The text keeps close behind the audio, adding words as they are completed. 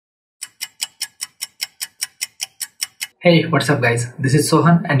Hey, what's up guys? This is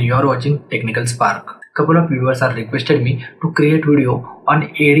Sohan and you are watching Technical Spark. Couple of viewers have requested me to create video on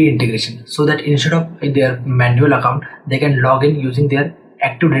AD integration so that instead of their manual account, they can log in using their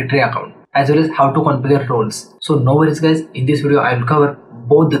Active Directory account as well as how to configure roles. So no worries guys, in this video I will cover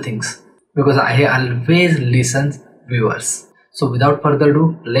both the things because I always listen viewers. So without further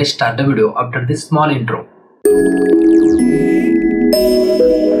ado, let's start the video after this small intro.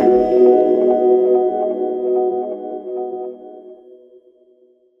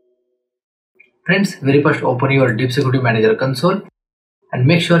 Friends, very first open your Deep Security Manager console and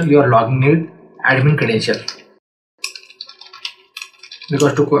make sure you are logging in with admin credential.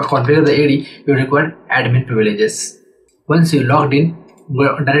 Because to configure the AD, you require admin privileges. Once you logged in,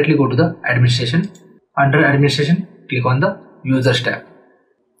 directly go to the administration. Under administration, click on the users tab.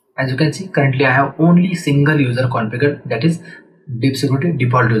 As you can see, currently I have only single user configured, that is Deep Security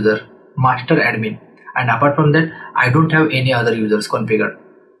default user, master admin, and apart from that, I don't have any other users configured.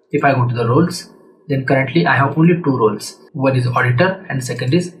 If I go to the roles, then currently I have only two roles. One is auditor and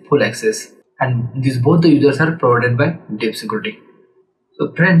second is full access. And these both the users are provided by Deep Security.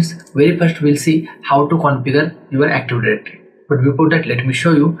 So friends, very first we'll see how to configure your Active Directory. But before that, let me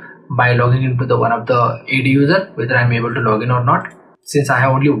show you by logging into the one of the AD user whether I am able to log in or not. Since I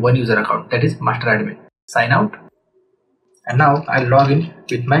have only one user account, that is master admin. Sign out. And now I'll log in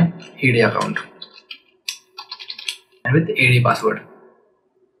with my AD account and with AD password.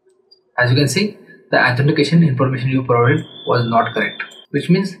 As you can see, the authentication information you provided was not correct, which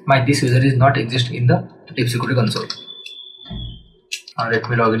means this user is not exist in the Deep Security console. Now let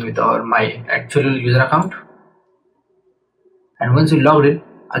me log in with my actual user account. And once you logged in,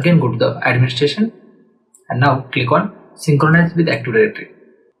 again go to the administration and now click on Synchronize with Active Directory.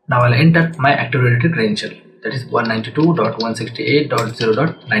 Now I'll enter my Active Directory credential, that is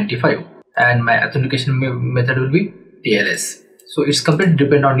 192.168.0.95, and my authentication method will be TLS. So it's completely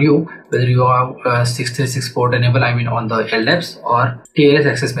depend on you whether you have 636 port enable, on the LDAPs or TLS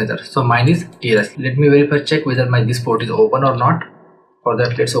access method. So mine is TLS. Let me very first check whether this port is open or not. For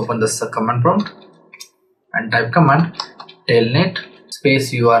that, let's open the command prompt and type command telnet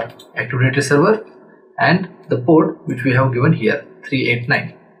space your Active Directory server and the port which we have given here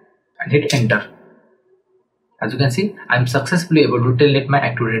 389 and hit enter. As you can see, I am successfully able to telnet my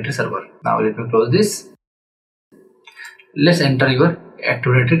Active Directory server. Now let me close this. Let's enter your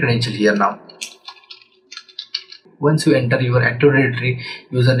Active Directory credential here now. Once you enter your Active Directory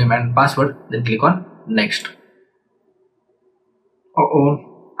username and password, then click on next.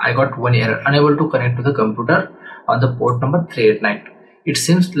 I got one error, unable to connect to the computer on the port number 389. It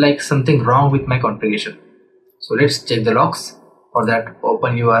seems like something wrong with my configuration. So let's check the logs. For that,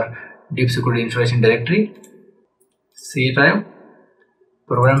 open your Deep Security installation directory, C drive,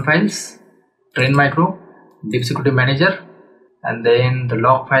 program files, train micro, Deep Security Manager, and then the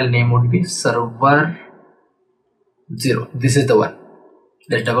log file name would be server 0. This is the one.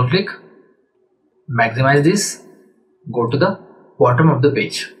 Let's double click, maximize this, go to the bottom of the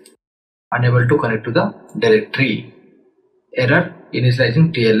page. Unable to connect to the directory. Error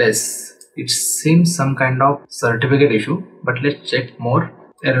initializing TLS. It seems some kind of certificate issue, but let's check more.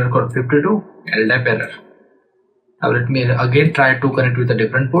 Error code 52, LDAP error. Now let me again try to connect with a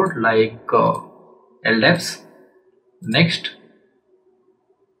different port like LDAPs. Next.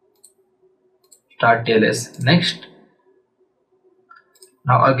 Start TLS. Next.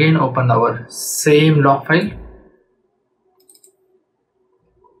 Now again open our same log file.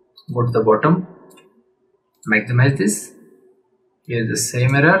 Go to the bottom. Maximize this. Here is the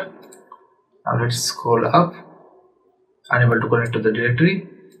same error. Now let's scroll up. Unable to connect to the directory.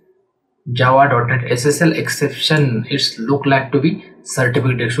 Java.NET SSL exception. It's look like to be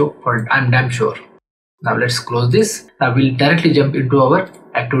certificate issue, for I'm damn sure. Now let's close this. Now we'll directly jump into our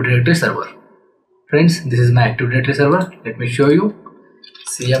Active Directory server. Friends, this is my Active Directory server. Let me show you.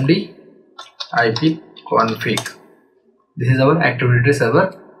 cmd ip config. This is our Active Directory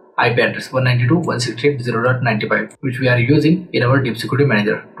server IP address 192.168.0.95, which we are using in our Deep Security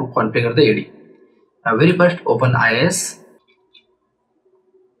Manager to configure the AD. Now very first open IIS.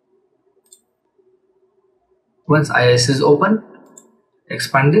 Once IIS is open,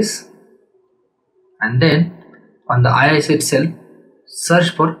 expand this. And then on the IIS itself,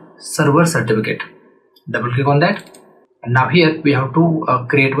 search for server certificate. Double click on that. And now here we have to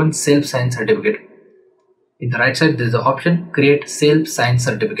create one self-signed certificate. In the right side, there is the option create self-signed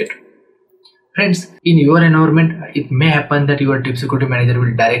certificate. Friends, in your environment, it may happen that your Deep Security Manager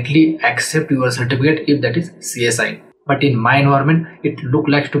will directly accept your certificate if that is CA But in my environment, it looks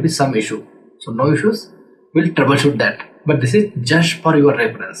like to be some issue. So no issues, we'll troubleshoot that. But this is just for your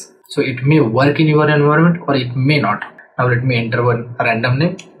reference. So it may work in your environment or it may not. Now let me enter one random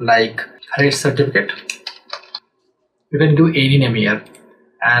name like rate certificate. You can give any name here,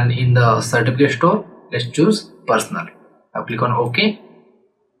 and in the certificate store let's choose personal. Now click on OK.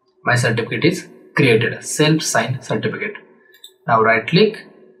 My certificate is created, self-signed certificate. Now right click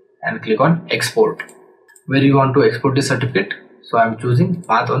and click on export. Where you want to export this certificate, so I am choosing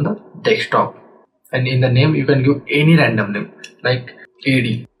path on the desktop, and in the name you can give any random name like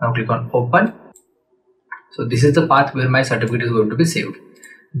AD. Now click on open. So this is the path where my certificate is going to be saved.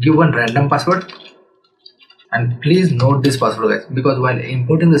 Give one random password, and please note this password guys, because while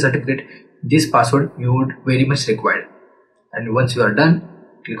importing the certificate this password you would very much require. And once you are done,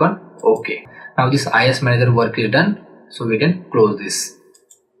 click on OK. Now this IS manager work is done, so we can close this.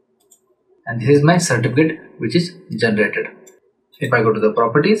 And this is my certificate which is generated. If I go to the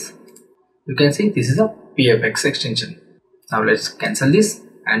properties, you can see this is a PFX extension. Now let's cancel this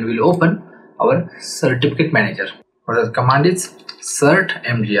and we'll open our certificate manager. For the command is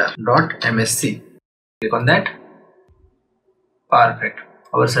certmgr.msc. Click on that. Perfect.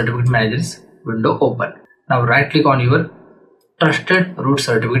 Our certificate manager is window open. Now right click on your trusted root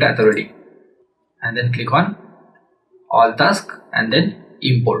certificate authority and then click on all task and then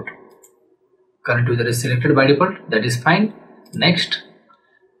import. Current user is selected by default, that is fine. Next,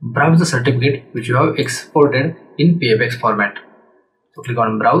 browse the certificate which you have exported in PFX format. So click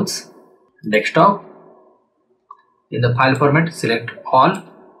on browse, desktop. In the file format, select all,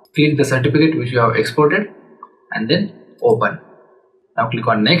 click the certificate which you have exported and then open. Now click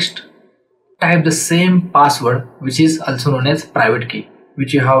on next. Type the same password which is also known as private key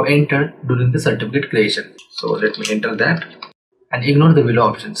which you have entered during the certificate creation. So let me enter that and ignore the below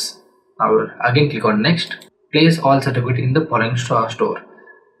options. Now again click on next. Place all certificate in the following store.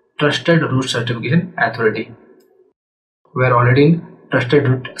 Trusted root certification authority. We are already in trusted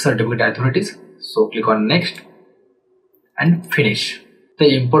root certificate authorities. So click on next and finish. The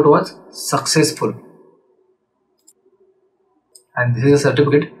import was successful. And this is a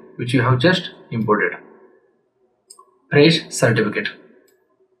certificate which you have just imported. Fresh certificate.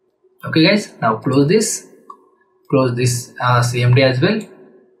 Okay guys, now close this CMD as well.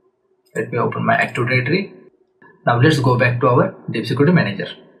 Let me open my Active Directory. Now let's go back to our Deep Security Manager.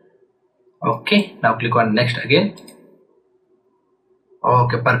 Okay, now click on next again.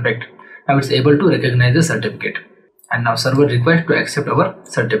 Okay, perfect. Now it's able to recognize the certificate, and now server requires to accept our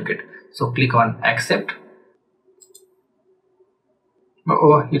certificate. So click on accept.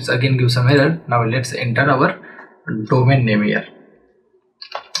 Oh, it's again gives some error. Now let's enter our domain name here.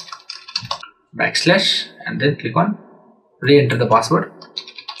 / and then click on re-enter the password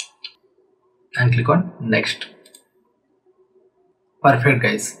and click on next. Perfect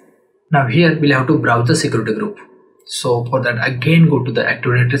guys. Now here we'll have to browse the security group. So for that again go to the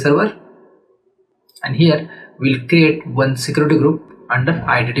Active Directory server, and here we'll create one security group under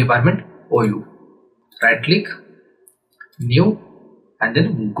IT department OU. Right click, new, and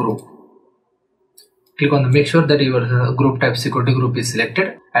then group. Click on the make sure that your group type security group is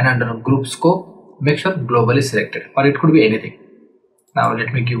selected, and under group scope make sure global is selected, or it could be anything. Now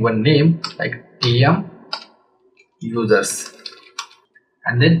let me give one name like TM users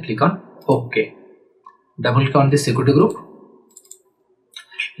and then click on OK. Double click on this security group.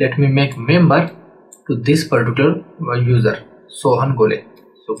 Let me make member to this particular user, Sohan Gole.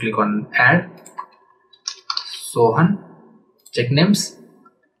 So click on add Sohan, check names.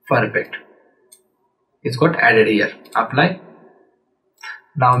 Perfect. It's got added here. Apply.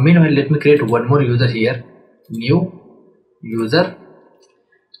 Now meanwhile let me create one more user here. New user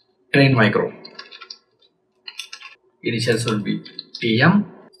train micro. Initials will be TM,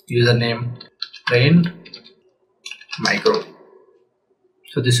 username trained micro.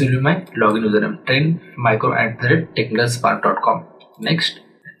 So this will be my login username, trainmicro@technicalspark.com. Next,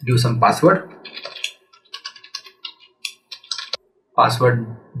 give some password. Password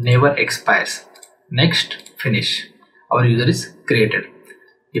never expires. Next, finish. Our user is created.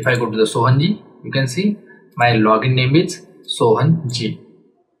 If I go to the Sohan G, you can see my login name is Sohan G.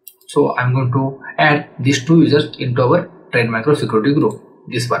 So I'm going to add these two users into our train micro security group,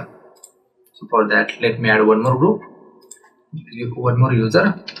 this one. So for that let me add one more group, one more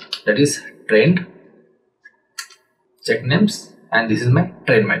user, that is trained, check names, and this is my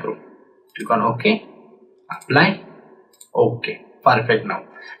train micro. Click on OK, apply, OK. Perfect. Now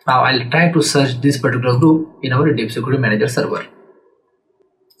I'll try to search this particular group in our Deep Security Manager server.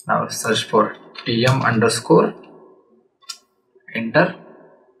 Now search for TM underscore, enter.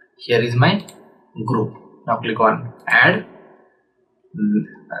 Here is my group. Now click on add.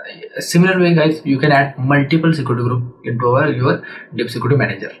 Similar way guys, you can add multiple security group into your Deep Security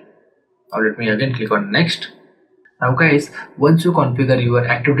Manager. Now let me again click on next. Now guys, once you configure your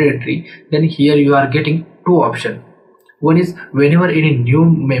Active Directory, then here you are getting two options. One is whenever any new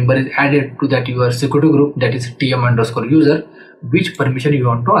member is added to that your security group, that is tm_user, which permission you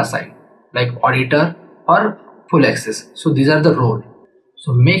want to assign, like auditor or full access. So these are the role.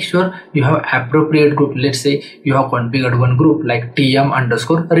 So make sure you have appropriate group. Let's say you have configured one group like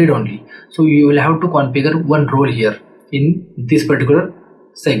tm_read only. So you will have to configure one role here in this particular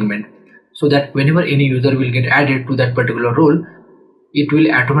segment, so that whenever any user will get added to that particular role, it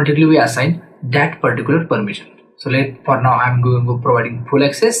will automatically be assigned that particular permission. So for now I'm going to providing full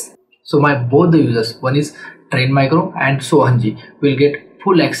access. So my both the users, one is Train Micro and Sohanji, will get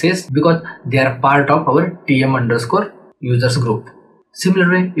full access because they are part of our tm_users group.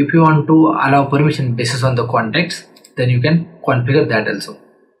 Similarly, if you want to allow permission basis on the context, then you can configure that also.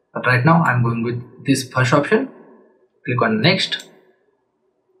 But right now I'm going with this first option. Click on next.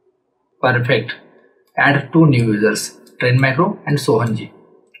 Perfect. Add two new users, Train Micro and Sohanji,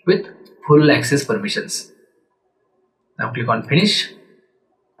 with full access permissions. Now click on finish.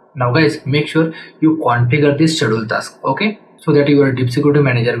 Now guys, make sure you configure this schedule task, okay, so that your Deep Security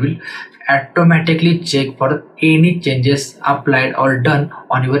Manager will automatically check for any changes applied or done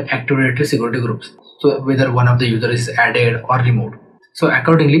on your Active Directory security groups, so whether one of the users is added or removed. So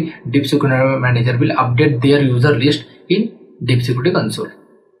accordingly, Deep Security Manager will update their user list in Deep Security Console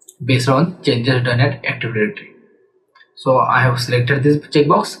based on changes done at Active Directory. So I have selected this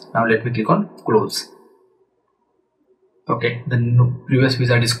checkbox. Now let me click on close. Okay, the previous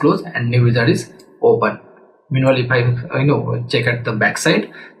wizard is closed and new wizard is open. Meanwhile, if I check at the back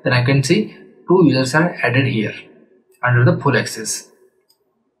side, then I can see two users are added here under the full access.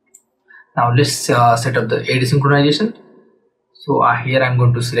 Now let's set up the AD synchronization. So here I'm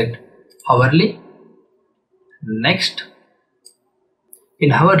going to select hourly. Next,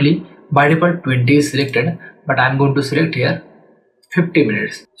 in hourly by default 20 is selected, but I'm going to select here 50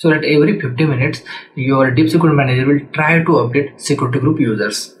 minutes, so that every 50 minutes your Deep Security Manager will try to update security group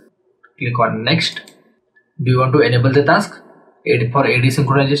users. Click on next. Do you want to enable the task for AD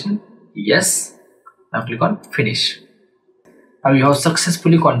synchronization? Yes. Now click on finish. Now you have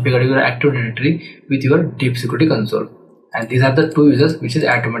successfully configured your Active Directory with your Deep Security Console, and these are the two users which is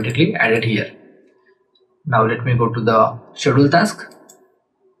automatically added here. Now let me go to the schedule task.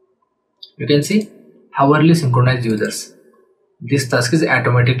 You can see hourly synchronized users. This task is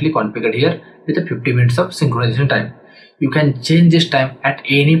automatically configured here with a 50 minutes of synchronization time. You can change this time at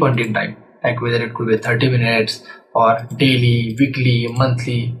any point in time, like whether it could be 30 minutes or daily, weekly,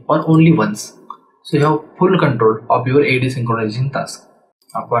 monthly, or only once. So you have full control of your AD synchronization task.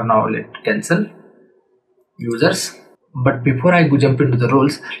 For now, let's cancel users. But before I jump into the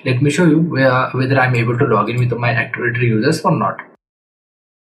roles, let me show you whether I'm able to log in with my Active Directory users or not.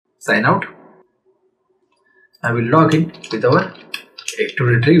 Sign out. I will log in with our Active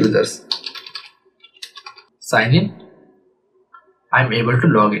Directory users. Sign in. I am able to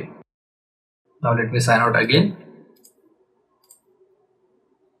log in. Now let me sign out again.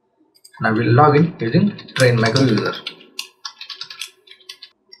 And I will log in using Train Micro user.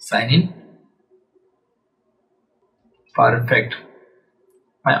 Sign in. Perfect.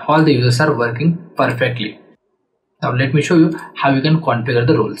 All the users are working perfectly. Now let me show you how you can configure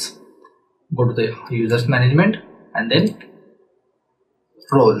the roles. Go to the users management and then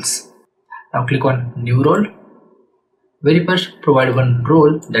roles. Now click on new role. Very first, provide one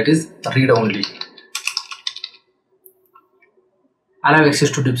role, that is read only. Allow access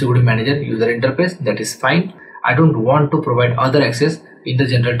to Deep Security Manager user interface, that is fine. I don't want to provide other access in the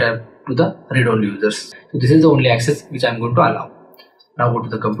general tab to the read only users. So this is the only access which I am going to allow. Now go to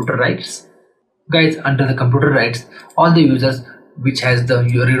the computer rights. Guys, under the computer rights, all the users which has the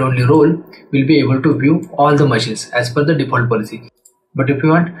read only role will be able to view all the machines as per the default policy. But if you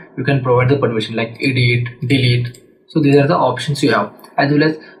want, you can provide the permission like edit, delete. So these are the options you have, as well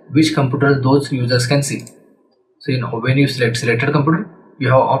as which computers those users can see. So when you select selected computer, you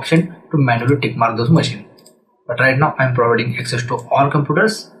have option to manually tick mark those machines. But right now I am providing access to all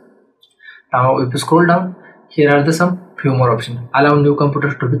computers. Now if you scroll down, here are some few more options. Allow new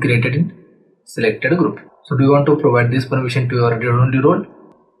computers to be created in selected group. So do you want to provide this permission to your read only role?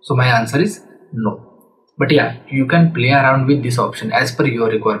 So my answer is no. But yeah, you can play around with this option as per your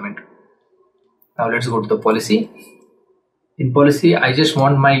requirement. Now let's go to the policy. In policy, I just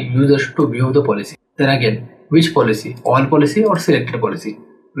want my users to view the policy. Then again, which policy? All policy or selected policy?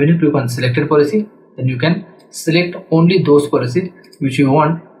 When you click on selected policy, then you can select only those policies which you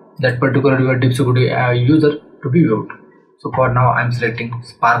want that particular your Deep Security user to be viewed. So for now, I am selecting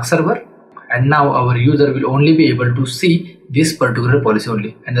Spark server, and now our user will only be able to see this particular policy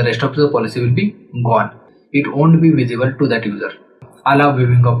only, and the rest of the policy will be gone. it won't be visible to that user. Allow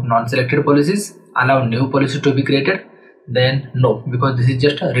viewing of non-selected policies, allow new policy to be created, then no, because this is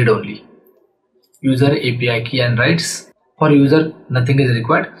just a read only. User API key and rights. For user, nothing is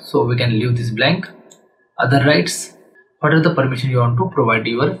required, so we can leave this blank. Other rights, what are the permission you want to provide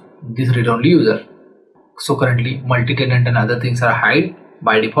this read only user. So currently multi-tenant and other things are hide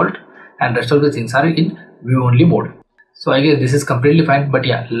by default, and rest of the things are in view only mode. So I guess this is completely fine, but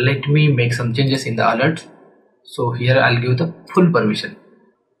yeah, let me make some changes in the alert. So here I'll give the full permission,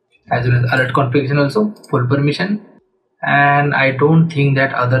 as well as alert configuration also full permission, and I don't think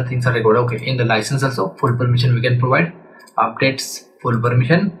that other things are required. Okay, in the license also full permission we can provide. Updates full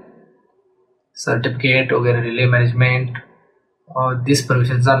permission, certificate, okay, relay management, these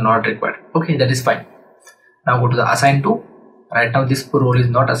permissions are not required. Okay, that is fine. Now go to the assign to. Right now this role is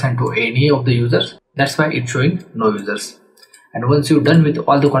not assigned to any of the users, that's why it's showing no users. And once you're done with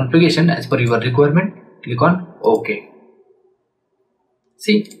all the configuration as per your requirement, click on OK.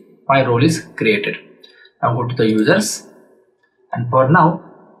 See, my role is created. Now go to the users, and for now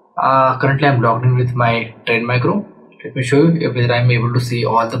currently I'm logged in with my Trend Micro. Let me show you whether I'm able to see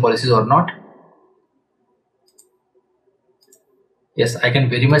all the policies or not. Yes, I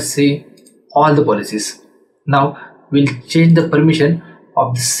can very much see all the policies. Now we'll change the permission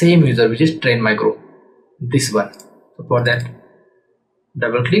of the same user, which is Trend Micro, this one. So for that,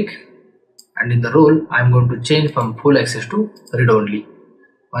 double click, and in the role I'm going to change from full access to read only.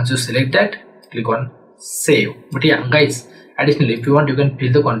 Once you select that, click on save. But yeah guys, additionally if you want, you can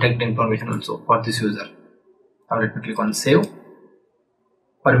fill the contact information also for this user. Now let me click on save.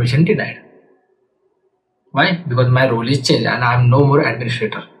 Permission denied. Why? Because my role is changed and I am no more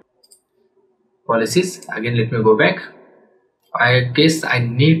administrator. Policies, again let me go back. I guess I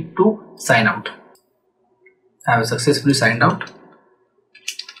need to sign out. I have successfully signed out.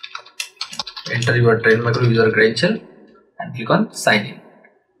 Enter your Trend Micro user credential and click on sign in.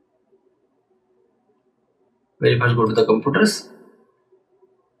 Very first go to the computers.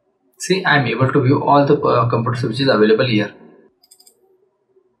 See, I am able to view all the computers which is available here.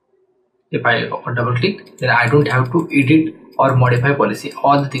 If I double click, then I don't have to edit or modify policy.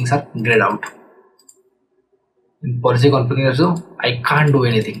 All the things are grayed out. In policy configuration, I can't do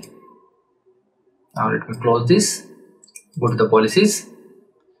anything. Now let me close this. Go to the policies.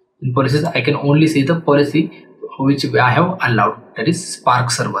 In policies, I can only see the policy which I have allowed, that is Spark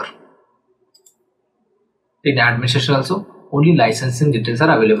server. In administration also, only licensing details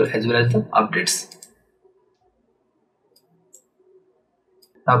are available as well as the updates.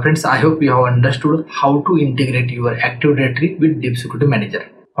 Now friends, I hope you have understood how to integrate your Active Directory with Deep Security Manager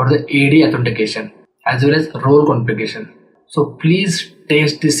for the AD authentication as well as role configuration. So please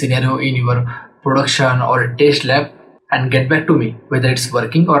test this scenario in your production or test lab and get back to me whether it's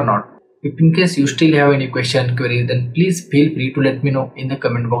working or not. If in case you still have any question, query, then please feel free to let me know in the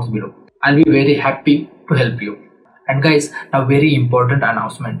comment box below. I'll be very happy to help you. And guys, now very important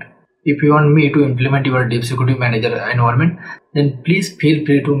announcement. If you want me to implement your Deep Security Manager environment, then please feel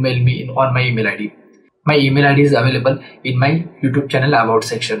free to mail me on my email ID. My email ID is available in my YouTube channel about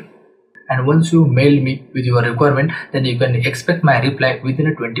section. And once you mail me with your requirement, then you can expect my reply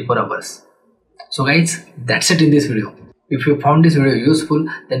within 24 hours. So guys, that's it in this video. If you found this video useful,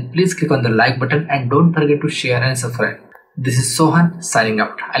 then please click on the like button and don't forget to share and subscribe. This is Sohan signing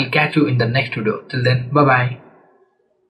out. I'll catch you in the next video. Till then, bye bye.